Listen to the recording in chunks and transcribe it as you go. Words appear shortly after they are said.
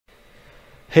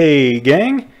Hey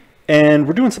gang, and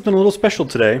we're doing something a little special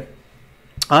today.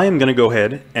 I am going to go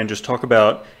ahead and just talk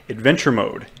about adventure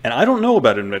mode. And I don't know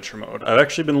about adventure mode. I've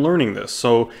actually been learning this,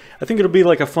 so I think it'll be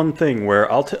like a fun thing where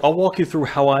I'll walk you through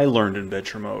how I learned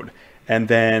adventure mode. And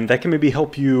then that can maybe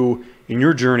help you in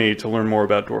your journey to learn more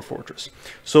about Dwarf Fortress.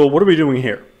 So what are we doing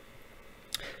here?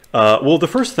 Well, the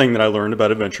first thing that I learned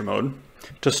about adventure mode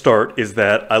to start is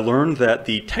that I learned that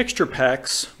the texture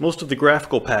packs, most of the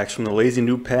graphical packs from the Lazy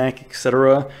Noob pack,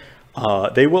 etc.,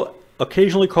 they will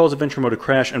occasionally cause adventure mode to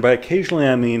crash, and by occasionally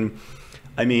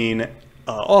I mean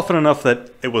often enough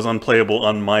that it was unplayable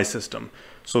on my system.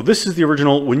 So this is the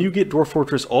original. When you get Dwarf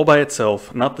Fortress all by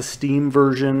itself, not the Steam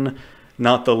version,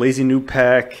 not the Lazy Noob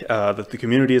pack that the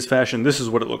community has fashioned, this is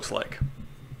what it looks like.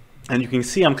 And you can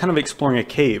see I'm kind of exploring a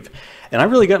cave. And I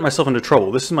really got myself into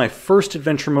trouble. This is my first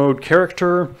adventure mode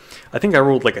character. I think I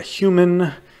rolled like a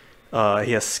human.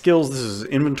 He has skills. This is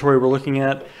inventory we're looking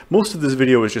at. Most of this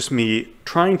video is just me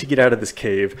trying to get out of this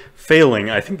cave, failing.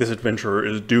 I think this adventurer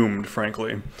is doomed,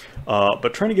 frankly.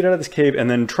 But trying to get out of this cave and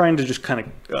then trying to just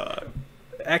kind of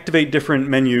activate different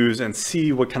menus and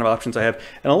see what kind of options I have.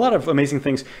 And a lot of amazing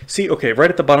things. See, okay, right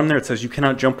at the bottom there it says you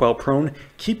cannot jump while prone.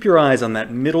 Keep your eyes on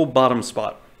that middle bottom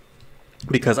spot,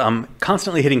 because I'm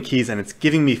constantly hitting keys and it's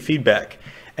giving me feedback.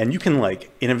 And you can, like,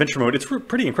 in adventure mode, it's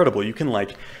pretty incredible. You can,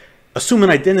 like, assume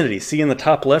an identity. See in the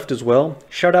top left as well?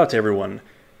 Shout out to everyone.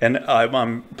 And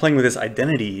I'm playing with this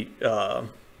identity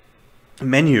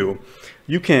menu.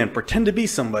 You can pretend to be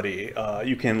somebody.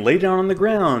 You can lay down on the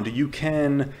ground. You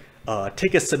can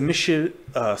take a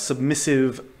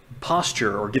submissive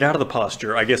posture, or get out of the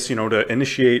posture, I guess, you know, to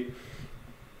initiate.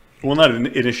 Well, not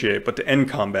initiate, but to end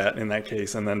combat in that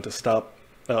case, and then to stop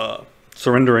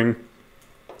surrendering.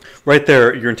 Right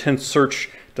there, your intense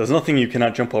search does nothing. You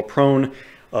cannot jump while prone.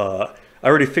 I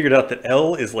already figured out that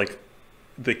L is like,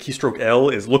 the keystroke L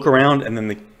is look around, and then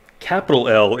the capital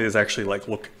L is actually like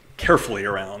look carefully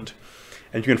around.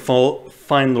 And you can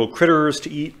find little critters to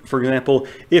eat, for example,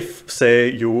 if, say,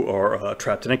 you are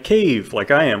trapped in a cave like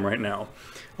I am right now.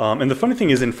 And the funny thing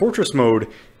is, in Fortress mode,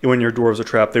 when your dwarves are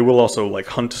trapped, they will also like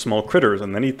hunt small critters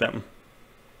and then eat them.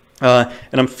 And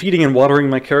I'm feeding and watering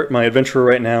my adventurer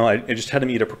right now. I just had him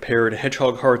eat a prepared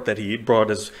hedgehog heart that he brought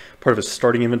as part of his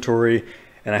starting inventory,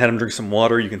 and I had him drink some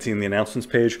water. You can see in the announcements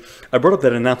page. I brought up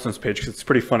that announcements page because it's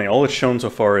pretty funny. All it's shown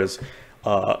so far is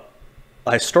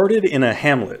I started in a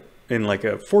hamlet, in like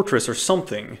a fortress or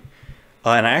something,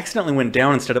 and I accidentally went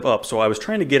down instead of up. So I was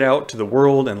trying to get out to the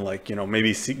world and, like, you know,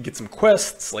 maybe get some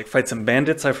quests, like fight some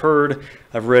bandits. I've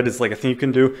read is like a thing you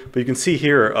can do. But you can see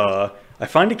here, I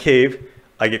find a cave,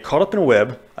 I get caught up in a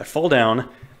web, I fall down,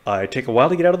 I take a while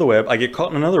to get out of the web, I get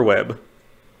caught in another web,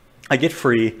 I get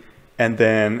free, and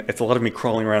then it's a lot of me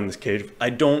crawling around this cave. I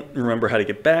don't remember how to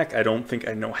get back. I don't think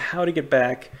I know how to get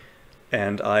back.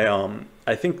 And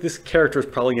I think this character is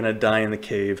probably going to die in the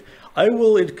cave. I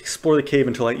will explore the cave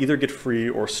until I either get free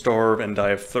or starve and die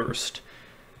of thirst.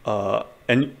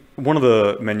 And one of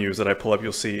the menus that I pull up,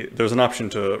 you'll see there's an option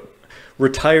to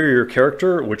retire your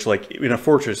character, which, like, in a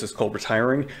fortress is called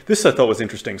retiring. This I thought was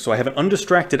interesting. So I have an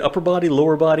undistracted upper body,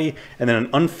 lower body, and then an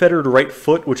unfettered right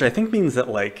foot, which I think means that,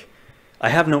 like, I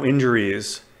have no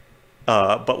injuries.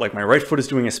 But like my right foot is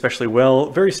doing especially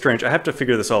well. Very strange. I have to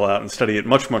figure this all out and study it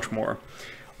much, much more.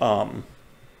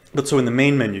 But so in the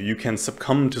main menu, you can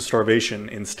succumb to starvation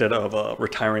instead of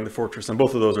retiring the fortress. And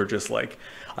both of those are just like,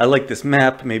 I like this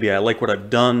map, maybe I like what I've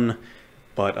done,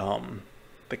 but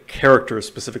the characters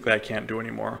specifically I can't do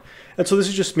anymore. And so this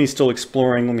is just me still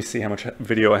exploring. Let me see how much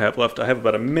video I have left. I have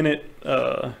about a minute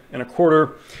and a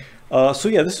quarter. So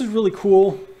yeah, this is really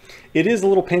cool. It is a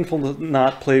little painful to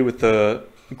not play with the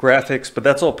graphics, but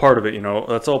that's all part of it, you know.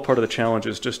 That's all part of the challenge,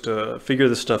 is just to figure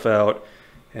this stuff out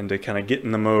and to kind of get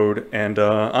in the mode. And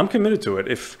I'm committed to it.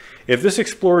 If this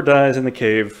explorer dies in the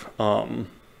cave, then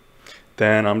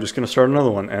I'm just going to start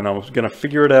another one, and I'm going to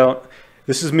figure it out.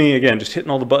 This is me, again, just hitting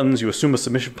all the buttons. You assume a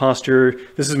submissive posture.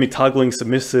 This is me toggling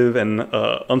submissive and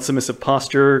unsubmissive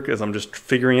posture, because I'm just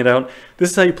figuring it out. This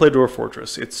is how you play Dwarf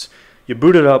Fortress. It's, you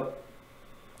boot it up.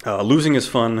 Losing is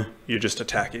fun. You just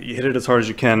attack it. You hit it as hard as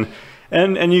you can,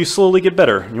 and you slowly get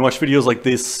better. You watch videos like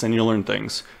this, and you learn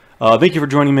things. Thank you for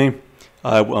joining me.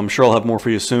 I'm sure I'll have more for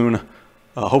you soon.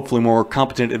 Hopefully more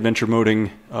competent adventure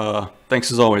moding.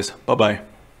 Thanks as always. Bye-bye.